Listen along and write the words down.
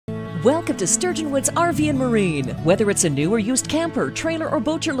Welcome to Sturgeon Woods RV and Marine. Whether it's a new or used camper, trailer, or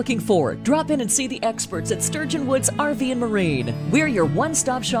boat you're looking for, drop in and see the experts at Sturgeon Woods RV and Marine. We're your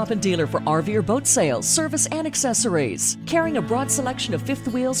one-stop shop and dealer for RV or boat sales, service, and accessories. Carrying a broad selection of fifth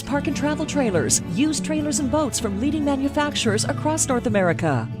wheels, park and travel trailers, used trailers and boats from leading manufacturers across North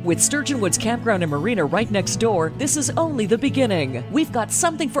America. With Sturgeon Woods Campground and Marina right next door, this is only the beginning. We've got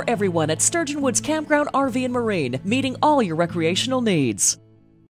something for everyone at Sturgeon Woods Campground, RV and Marine, meeting all your recreational needs.